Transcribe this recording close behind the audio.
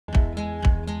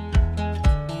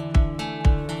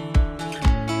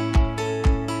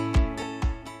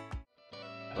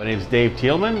My name's Dave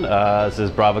Thielmann. This is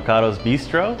Bravocados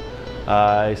Bistro.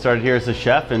 I started here as a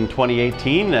chef in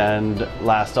 2018, and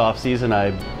last off season I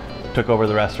took over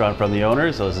the restaurant from the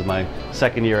owner, so this is my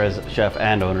second year as chef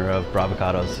and owner of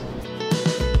Bravocados.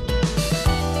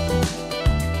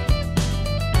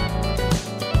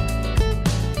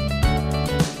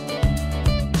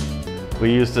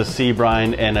 We used a sea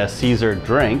brine and a Caesar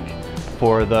drink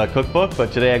for the cookbook,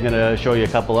 but today I'm going to show you a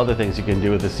couple other things you can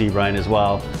do with the sea brine as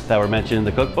well that were mentioned in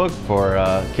the cookbook for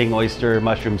king oyster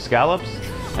mushroom scallops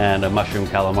and a mushroom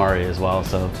calamari as well,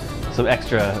 so some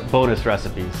extra bonus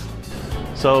recipes.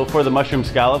 So for the mushroom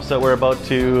scallops that we're about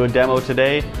to demo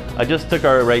today, I just took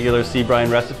our regular sea brine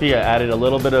recipe. I added a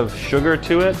little bit of sugar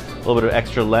to it, a little bit of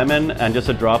extra lemon, and just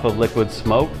a drop of liquid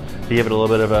smoke to give it a little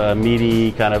bit of a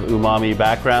meaty kind of umami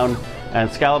background. And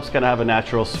scallops kind of have a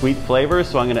natural sweet flavor,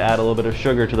 so I'm going to add a little bit of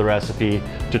sugar to the recipe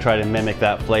to try to mimic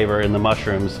that flavor in the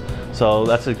mushrooms. So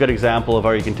that's a good example of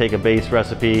how you can take a base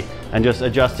recipe and just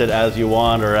adjust it as you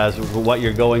want or as what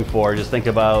you're going for. Just think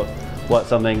about what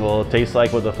something will taste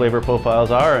like, what the flavor profiles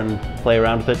are, and play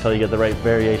around with it until you get the right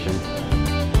variation.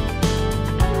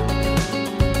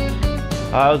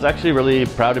 I was actually really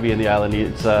proud to be in the Island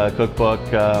Eats Cookbook.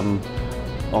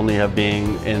 Only have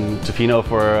been in Tofino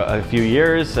for a few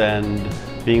years, and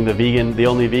being the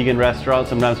only vegan restaurant,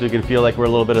 sometimes we can feel like we're a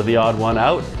little bit of the odd one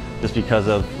out just because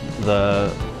of the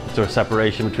sort of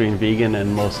separation between vegan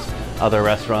and most other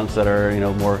restaurants that are,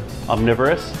 more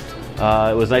omnivorous.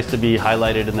 It was nice to be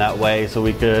highlighted in that way so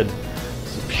we could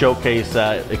showcase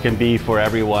that it can be for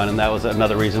everyone, and that was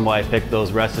another reason why I picked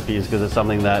those recipes, because it's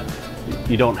something that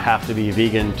you don't have to be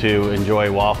vegan to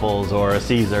enjoy waffles or a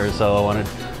Caesar, so I wanted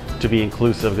to be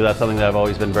inclusive, because that's something that I've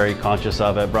always been very conscious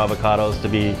of at Bravocados, to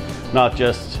be not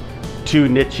just too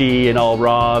niche-y and all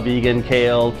raw, vegan,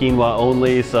 kale, quinoa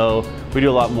only. So we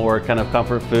do a lot more kind of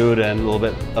comfort food and a little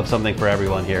bit of something for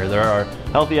everyone here. There are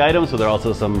healthy items, but there are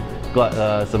also some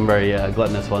very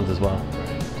gluttonous ones as well.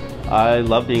 I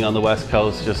love being on the West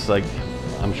Coast, just like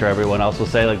I'm sure everyone else will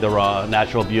say, like the raw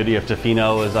natural beauty of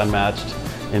Tofino is unmatched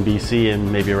in BC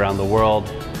and maybe around the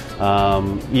world.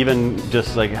 Even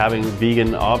just like having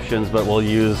vegan options, but we'll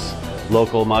use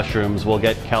local mushrooms. We'll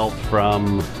get kelp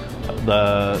from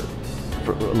the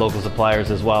local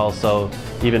suppliers as well. So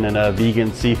even in a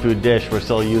vegan seafood dish, we're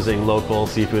still using local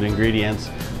seafood ingredients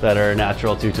that are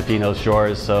natural to Tofino's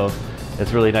shores. So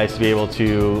it's really nice to be able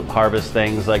to harvest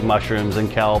things like mushrooms and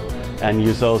kelp and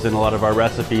use those in a lot of our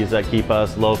recipes that keep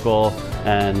us local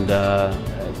and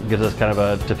gives us kind of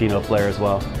a Tofino flair as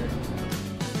well.